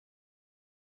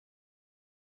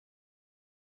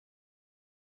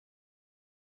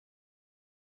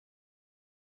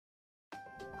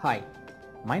Hi,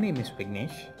 my name is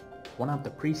Vignesh, one of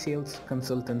the pre-sales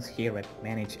consultants here at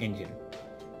Manage Engine.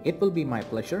 It will be my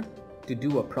pleasure to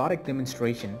do a product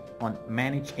demonstration on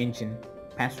Manage Engine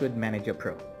Password Manager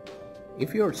Pro.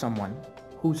 If you are someone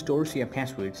who stores your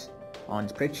passwords on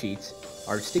spreadsheets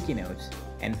or sticky notes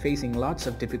and facing lots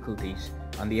of difficulties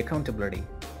on the accountability,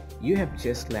 you have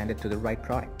just landed to the right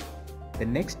product. The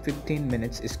next 15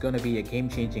 minutes is going to be a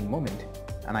game-changing moment,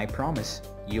 and I promise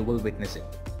you will witness it.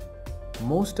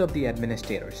 Most of the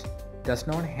administrators does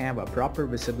not have a proper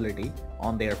visibility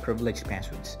on their privileged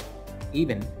passwords.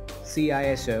 Even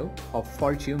CISO of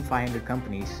Fortune 500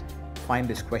 companies find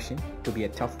this question to be a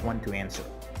tough one to answer.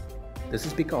 This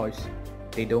is because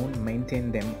they don't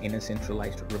maintain them in a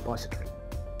centralized repository.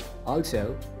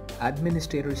 Also,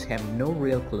 administrators have no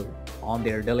real clue on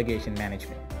their delegation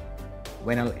management.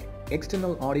 When an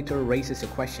external auditor raises a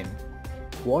question,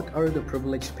 what are the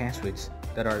privileged passwords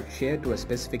that are shared to a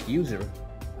specific user,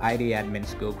 IT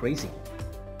admins go crazy.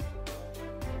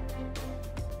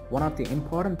 One of the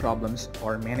important problems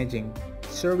are managing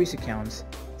service accounts,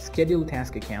 scheduled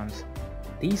task accounts.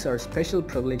 These are special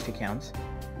privileged accounts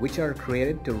which are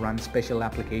created to run special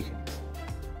applications.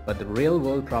 But the real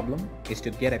world problem is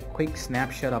to get a quick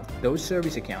snapshot of those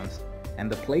service accounts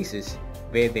and the places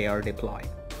where they are deployed.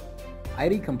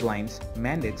 IT compliance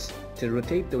mandates to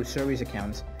rotate those service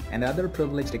accounts and other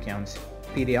privileged accounts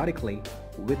periodically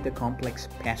with the complex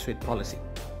password policy.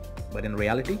 But in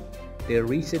reality, they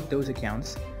reset those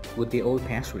accounts with the old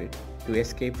password to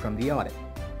escape from the audit.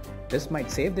 This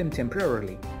might save them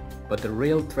temporarily, but the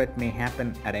real threat may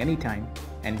happen at any time,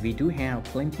 and we do have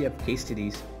plenty of case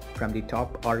studies from the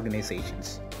top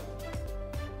organizations.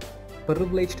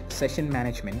 Privileged session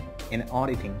management in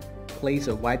auditing plays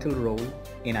a vital role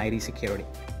in IT security.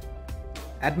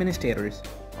 Administrators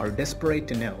are desperate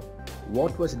to know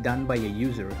what was done by a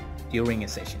user during a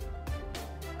session.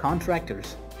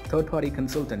 Contractors, third-party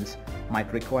consultants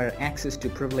might require access to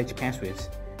privileged passwords,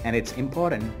 and it's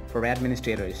important for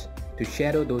administrators to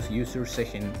shadow those user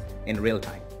sessions in real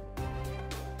time.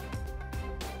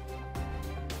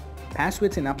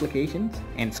 Passwords in applications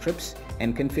and scripts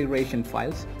and configuration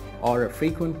files are a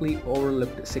frequently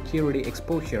overlooked security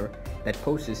exposure that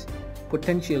poses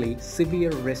potentially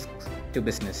severe risks to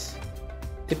business.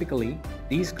 Typically,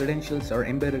 these credentials are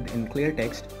embedded in clear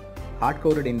text,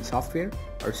 hard-coded in software,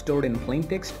 or stored in plain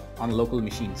text on local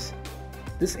machines.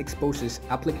 This exposes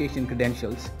application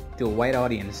credentials to a wide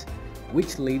audience,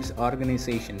 which leaves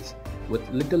organizations with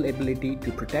little ability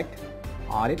to protect,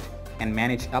 audit, and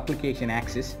manage application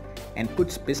access and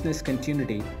puts business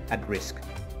continuity at risk.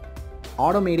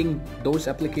 Automating those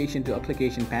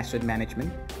application-to-application password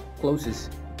management closes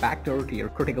backdoor to your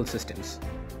critical systems.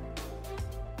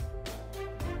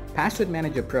 Password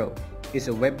Manager Pro is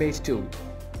a web-based tool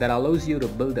that allows you to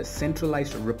build a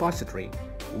centralized repository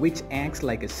which acts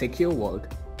like a secure vault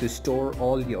to store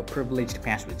all your privileged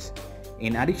passwords.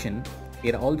 In addition,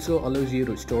 it also allows you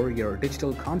to store your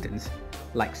digital contents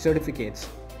like certificates,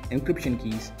 encryption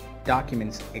keys,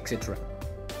 documents, etc.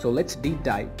 So let's deep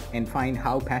dive and find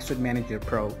how Password Manager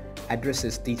Pro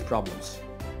addresses these problems.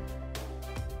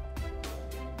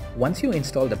 Once you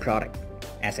install the product,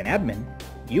 as an admin,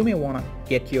 you may want to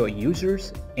get your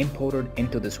users imported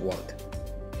into this vault.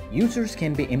 Users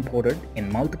can be imported in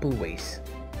multiple ways.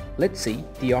 Let's see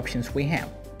the options we have.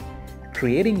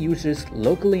 Creating users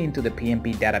locally into the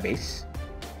PMP database,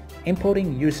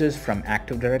 importing users from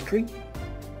Active Directory,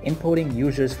 importing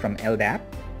users from LDAP,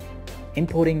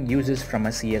 importing users from a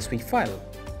CSV file.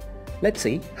 Let's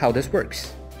see how this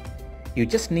works. You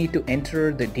just need to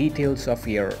enter the details of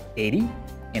your AD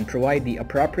and provide the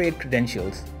appropriate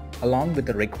credentials along with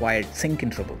the required sync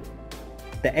interval.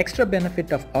 The extra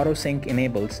benefit of AutoSync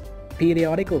enables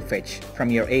periodical fetch from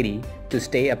your AD to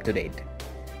stay up to date.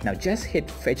 Now just hit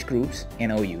Fetch Groups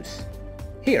and OUs.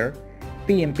 Here,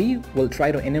 PMP will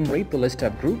try to enumerate the list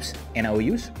of groups and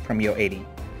OUs from your AD.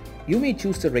 You may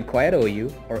choose the required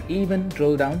OU or even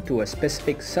drill down to a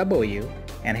specific sub-OU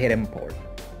and hit Import.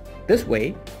 This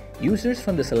way, users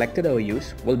from the selected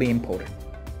OUs will be imported.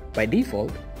 By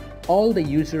default, all the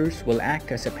users will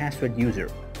act as a password user.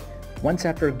 Once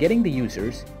after getting the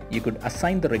users, you could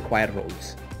assign the required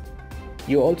roles.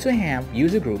 You also have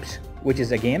user groups, which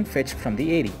is again fetched from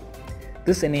the AD.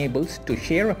 This enables to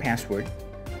share a password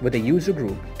with a user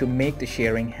group to make the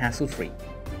sharing hassle-free.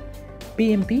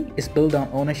 PMP is built on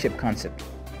ownership concept.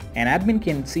 An admin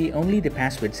can see only the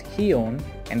passwords he owns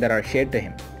and that are shared to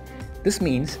him. This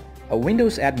means a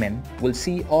Windows admin will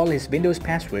see all his Windows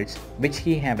passwords which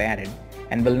he have added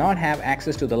and will not have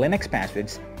access to the Linux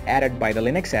passwords added by the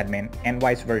Linux admin and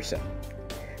vice versa.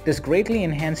 This greatly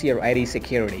enhances your IT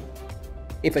security.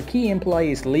 If a key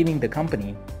employee is leaving the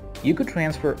company, you could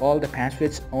transfer all the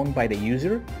passwords owned by the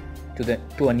user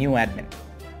to a new admin.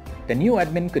 The new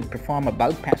admin could perform a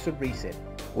bulk password reset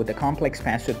with a complex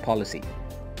password policy.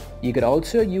 You could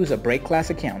also use a break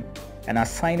class account and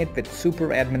assign it with super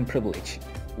admin privilege,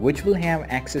 which will have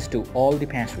access to all the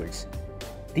passwords.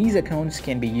 These accounts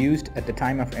can be used at the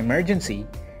time of emergency,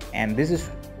 and this is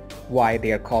why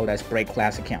they are called as break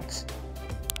class accounts.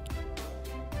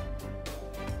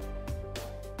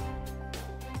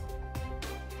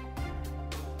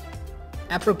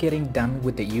 After getting done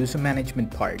with the user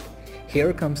management part,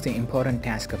 here comes the important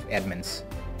task of admins.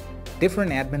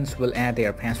 Different admins will add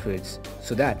their passwords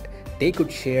so that they could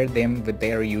share them with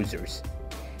their users.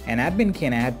 An admin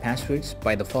can add passwords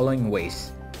by the following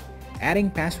ways: adding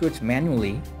passwords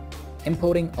manually,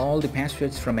 importing all the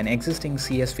passwords from an existing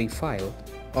CSV file,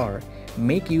 or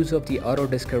make use of the auto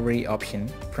discovery option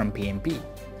from PMP.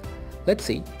 Let's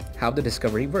see how the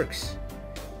discovery works.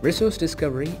 Resource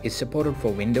discovery is supported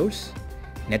for Windows,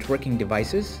 networking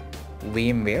devices,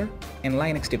 VMware, and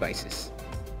Linux devices.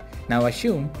 Now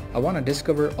assume I want to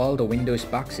discover all the Windows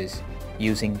boxes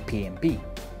using PMP.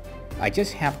 I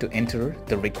just have to enter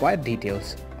the required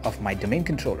details of my domain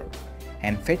controller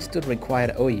and fetch the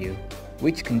required OU,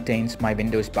 which contains my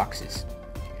Windows boxes.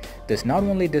 This not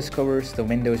only discovers the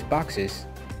Windows boxes,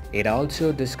 it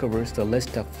also discovers the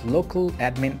list of local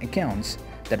admin accounts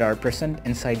that are present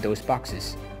inside those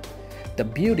boxes. The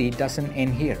beauty doesn't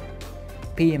end here.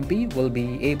 PMP will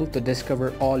be able to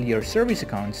discover all your service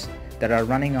accounts that are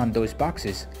running on those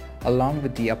boxes along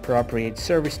with the appropriate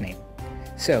service name.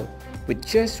 So, with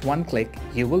just one click,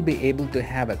 you will be able to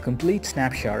have a complete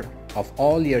snapshot of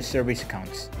all your service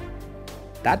accounts.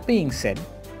 That being said,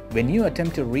 when you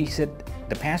attempt to reset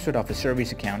the password of a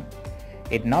service account,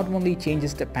 it not only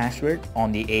changes the password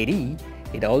on the AD,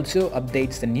 it also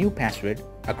updates the new password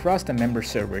across the member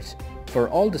servers for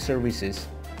all the services,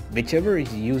 whichever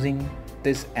is using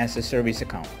this as a service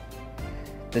account.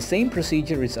 The same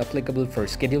procedure is applicable for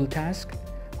scheduled task,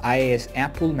 IaaS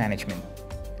app pool management.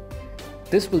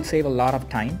 This will save a lot of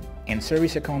time, and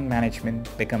service account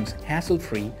management becomes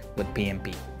hassle-free with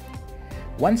PMP.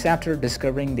 Once after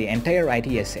discovering the entire IT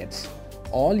assets,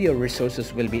 all your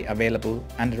resources will be available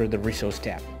under the Resource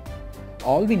tab.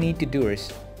 All we need to do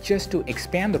is just to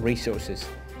expand the resources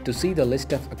to see the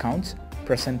list of accounts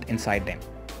present inside them.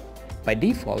 By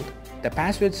default, the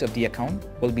passwords of the account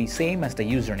will be same as the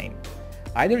username.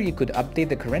 Either you could update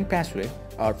the current password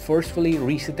or forcefully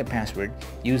reset the password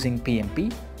using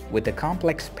PMP with a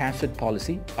complex password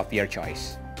policy of your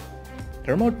choice.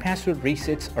 Remote password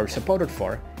resets are supported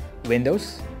for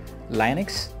Windows,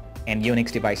 Linux, and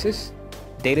Unix devices,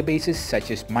 databases such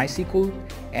as MySQL,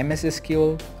 MS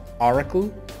SQL,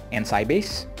 Oracle, and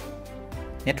Sybase,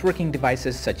 networking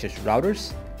devices such as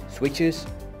routers, switches,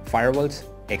 firewalls,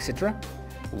 etc.,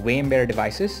 VMware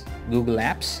devices, Google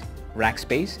Apps,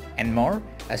 Rackspace, and more,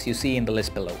 as you see in the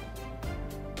list below.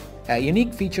 A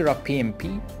unique feature of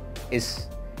PMP is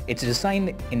it's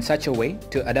designed in such a way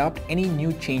to adopt any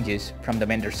new changes from the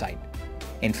vendor side.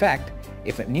 In fact,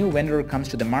 if a new vendor comes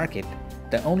to the market,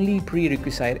 the only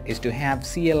prerequisite is to have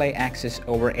CLI access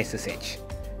over SSH.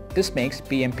 This makes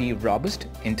PMP robust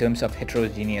in terms of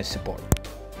heterogeneous support.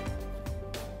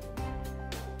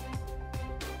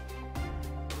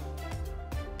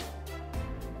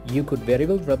 You could very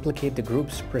well replicate the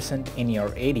groups present in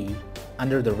your AD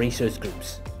under the resource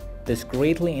groups. This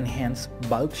greatly enhances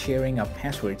bulk sharing of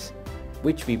passwords,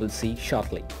 which we will see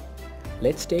shortly.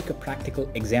 Let's take a practical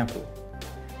example.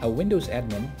 A Windows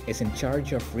admin is in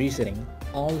charge of resetting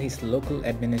all his local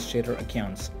administrator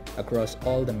accounts across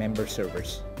all the member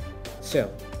servers. So,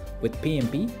 with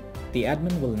PMP, the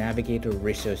admin will navigate to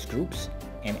resource groups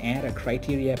and add a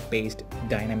criteria-based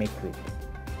dynamic group.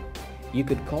 You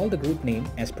could call the group name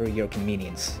as per your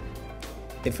convenience.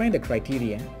 Define the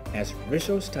criteria as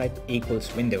resource type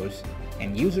equals Windows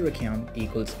and user account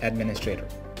equals administrator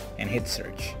and hit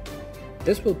search.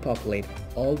 This will populate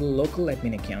all the local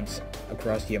admin accounts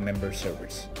across your member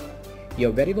servers.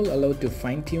 You're very well allowed to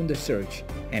fine-tune the search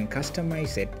and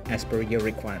customize it as per your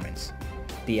requirements.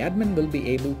 The admin will be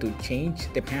able to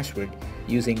change the password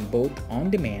using both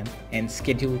on-demand and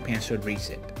scheduled password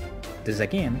reset. This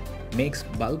again makes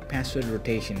bulk password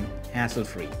rotation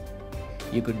hassle-free.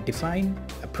 You could define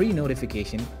a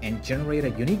pre-notification and generate a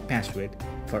unique password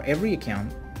for every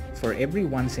account for every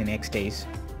once in X days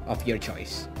of your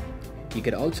choice. You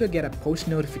could also get a post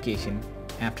notification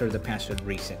after the password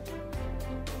reset.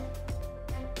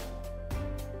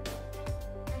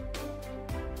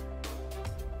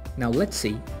 Now let's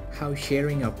see how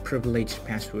sharing of privileged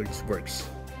passwords works.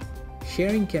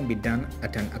 Sharing can be done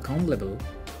at an account level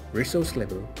resource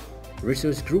level,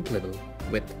 resource group level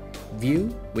with view,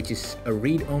 which is a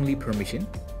read-only permission,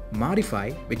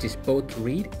 modify, which is both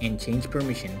read and change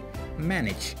permission,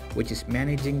 manage, which is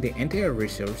managing the entire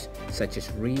resource such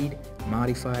as read,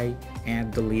 modify,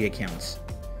 add, delete accounts.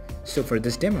 So for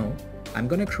this demo, I'm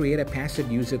going to create a password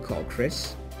user called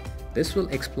Chris. This will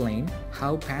explain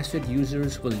how password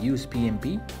users will use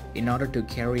PMP in order to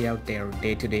carry out their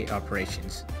day-to-day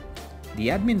operations. The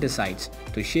admin decides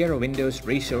to share a Windows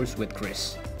resource with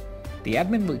Chris. The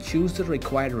admin will choose the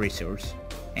required resource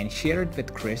and share it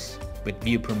with Chris with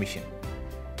view permission.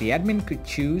 The admin could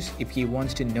choose if he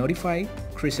wants to notify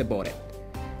Chris about it.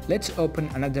 Let's open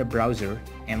another browser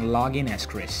and log in as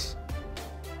Chris.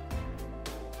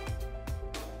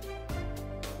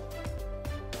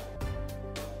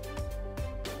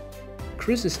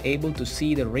 Chris is able to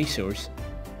see the resource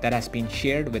that has been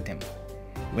shared with him.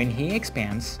 When he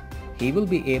expands, he will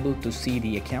be able to see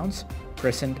the accounts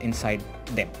present inside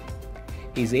them.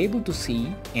 He is able to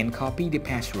see and copy the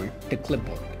password to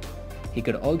clipboard. He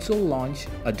could also launch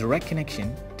a direct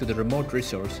connection to the remote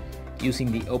resource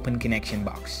using the open connection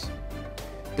box.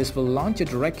 This will launch a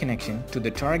direct connection to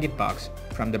the target box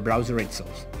from the browser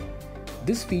itself.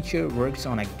 This feature works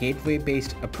on a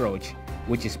gateway-based approach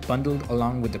which is bundled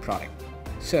along with the product.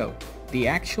 So, the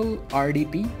actual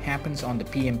RDP happens on the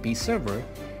PMP server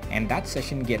and that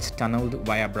session gets tunneled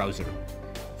via browser.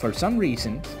 For some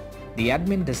reason, the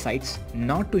admin decides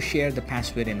not to share the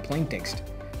password in plain text,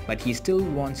 but he still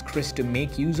wants Chris to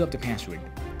make use of the password.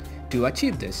 To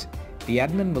achieve this, the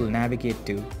admin will navigate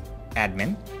to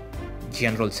Admin,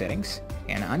 General Settings,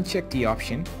 and uncheck the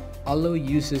option Allow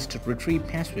users to retrieve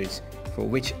passwords for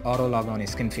which auto logon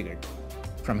is configured.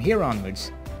 From here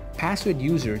onwards, password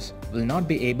users will not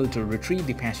be able to retrieve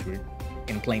the password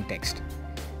in plain text.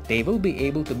 They will be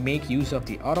able to make use of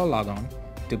the auto logon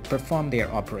to perform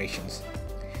their operations.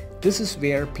 This is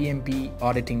where PMP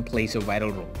auditing plays a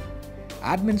vital role.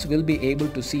 Admins will be able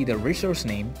to see the resource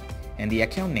name and the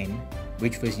account name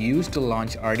which was used to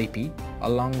launch RDP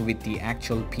along with the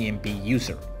actual PMP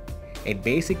user. It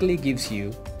basically gives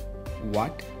you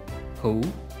what, who,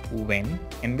 when,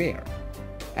 and where.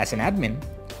 As an admin,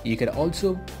 you could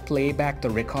also play back the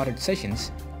recorded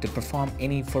sessions to perform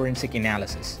any forensic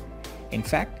analysis. In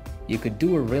fact, you could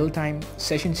do a real-time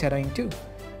session shadowing too.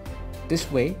 This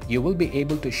way, you will be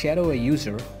able to shadow a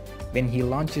user when he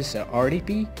launches a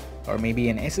RDP or maybe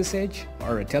an SSH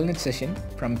or a telnet session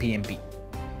from PMP.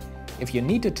 If you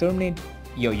need to terminate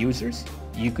your users,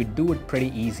 you could do it pretty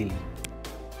easily.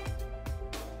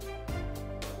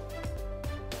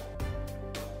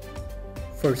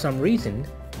 For some reason,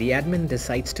 the admin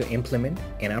decides to implement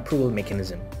an approval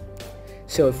mechanism.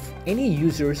 So if any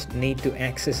users need to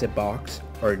access a box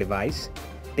or device,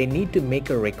 they need to make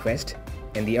a request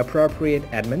and the appropriate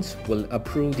admins will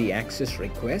approve the access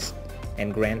request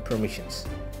and grant permissions.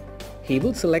 He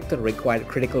will select the required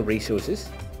critical resources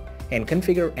and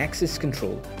configure access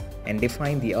control and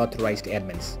define the authorized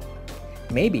admins.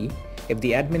 Maybe if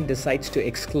the admin decides to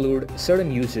exclude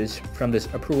certain users from this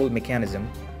approval mechanism,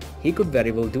 he could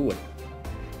very well do it.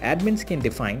 Admins can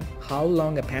define how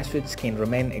long a passwords can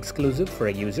remain exclusive for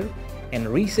a user and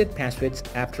reset passwords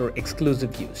after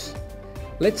exclusive use.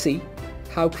 Let's see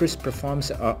how Chris performs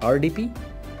a RDP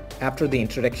after the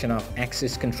introduction of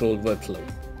access control workflow.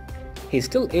 He's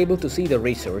still able to see the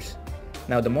resource.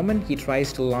 Now the moment he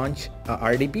tries to launch a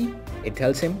RDP, it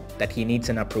tells him that he needs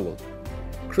an approval.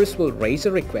 Chris will raise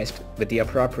a request with the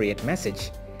appropriate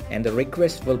message and the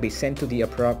request will be sent to the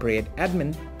appropriate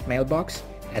admin mailbox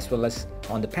as well as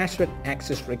on the password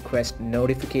access request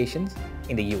notifications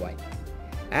in the UI.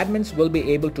 Admins will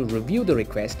be able to review the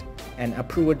request and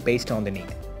approve it based on the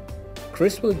need.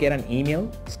 Chris will get an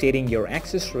email stating your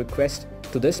access request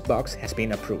to this box has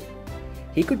been approved.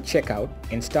 He could check out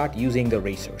and start using the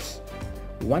resource.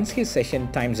 Once his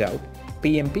session times out,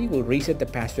 PMP will reset the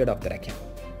password of that account.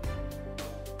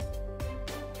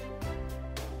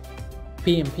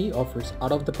 PMP offers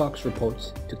out-of-the-box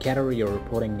reports to cater your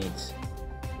reporting needs.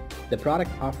 The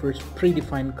product offers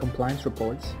predefined compliance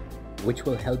reports which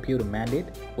will help you to mandate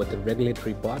with the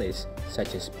regulatory bodies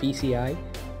such as PCI,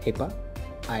 HIPAA,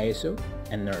 ISO,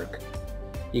 and NERC.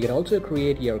 You can also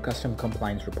create your custom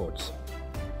compliance reports.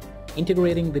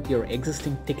 Integrating with your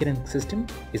existing ticketing system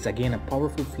is again a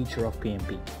powerful feature of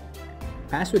PMP.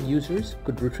 Password users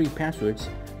could retrieve passwords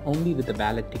only with a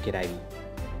valid ticket ID.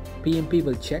 PMP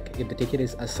will check if the ticket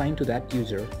is assigned to that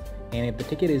user and if the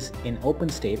ticket is in open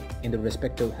state in the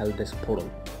respective help desk portal.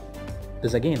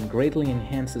 This again greatly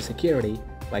enhances the security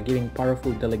by giving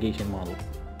powerful delegation model.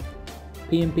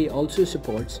 PMP also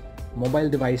supports mobile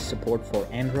device support for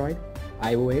Android,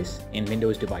 iOS, and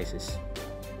Windows devices.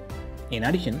 In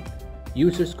addition,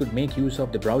 users could make use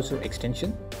of the browser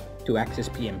extension to access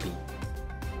PMP.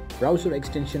 Browser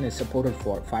extension is supported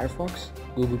for Firefox,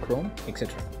 Google Chrome,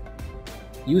 etc.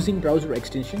 Using browser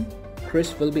extension,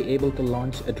 Chris will be able to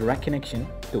launch a direct connection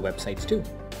to websites too.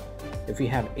 If you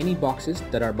have any boxes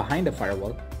that are behind a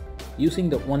firewall, using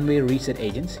the one-way reset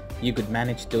agents, you could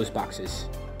manage those boxes.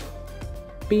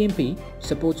 PMP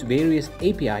supports various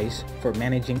APIs for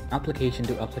managing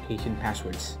application-to-application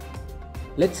passwords.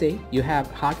 Let's say you have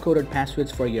hard-coded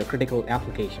passwords for your critical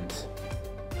applications.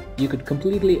 You could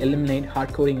completely eliminate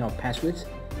hard-coding of passwords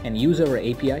and use our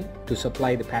API to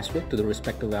supply the password to the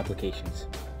respective applications.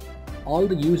 All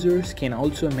the users can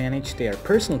also manage their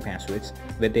personal passwords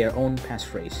with their own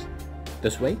passphrase.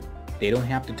 This way, they don't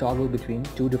have to toggle between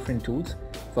two different tools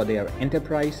for their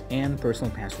enterprise and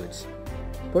personal passwords.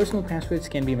 Personal passwords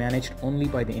can be managed only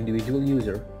by the individual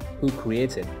user who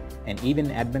creates it, and even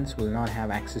admins will not have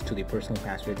access to the personal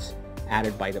passwords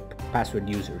added by the password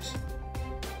users.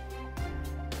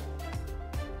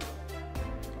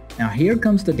 Now here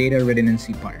comes the data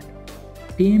redundancy part.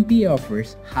 PMP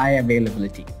offers high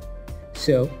availability.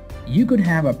 So you could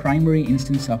have a primary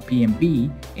instance of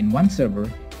PMP in one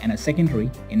server and a secondary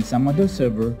in some other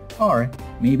server or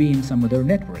maybe in some other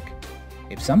network.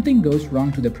 If something goes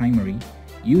wrong to the primary,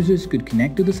 users could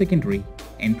connect to the secondary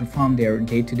and perform their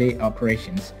day-to-day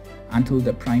operations until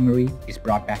the primary is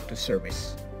brought back to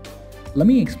service. Let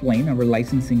me explain our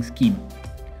licensing schema.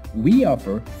 We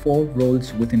offer 4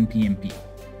 roles within PMP.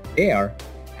 They are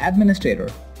administrator,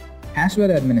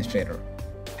 password administrator,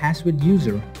 password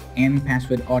user, and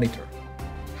password auditor.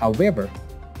 However,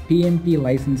 PMP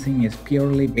licensing is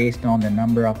purely based on the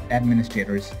number of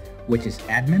administrators, which is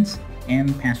admins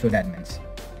and password admins.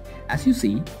 As you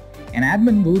see, an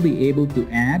admin will be able to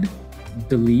add,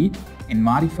 delete, and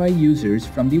modify users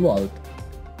from the vault,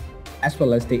 as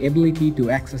well as the ability to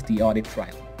access the audit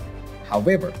trail.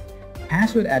 However,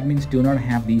 password admins do not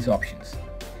have these options.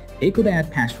 They could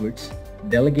add passwords,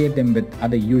 delegate them with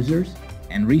other users,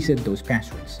 and reset those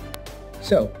passwords.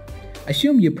 So,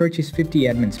 assume you purchase 50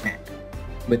 admins pack.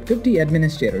 With 50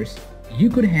 administrators, you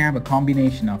could have a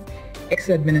combination of X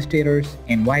administrators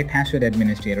and Y password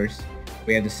administrators,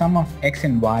 where the sum of X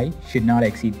and Y should not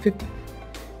exceed 50.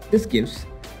 This gives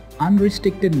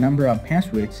unrestricted number of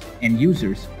passwords and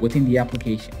users within the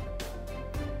application.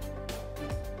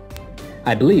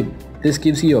 I believe this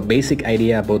gives you a basic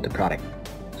idea about the product.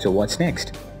 So what's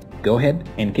next? Go ahead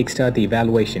and kickstart the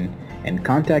evaluation and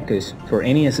contact us for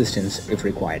any assistance if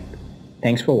required.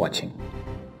 Thanks for watching.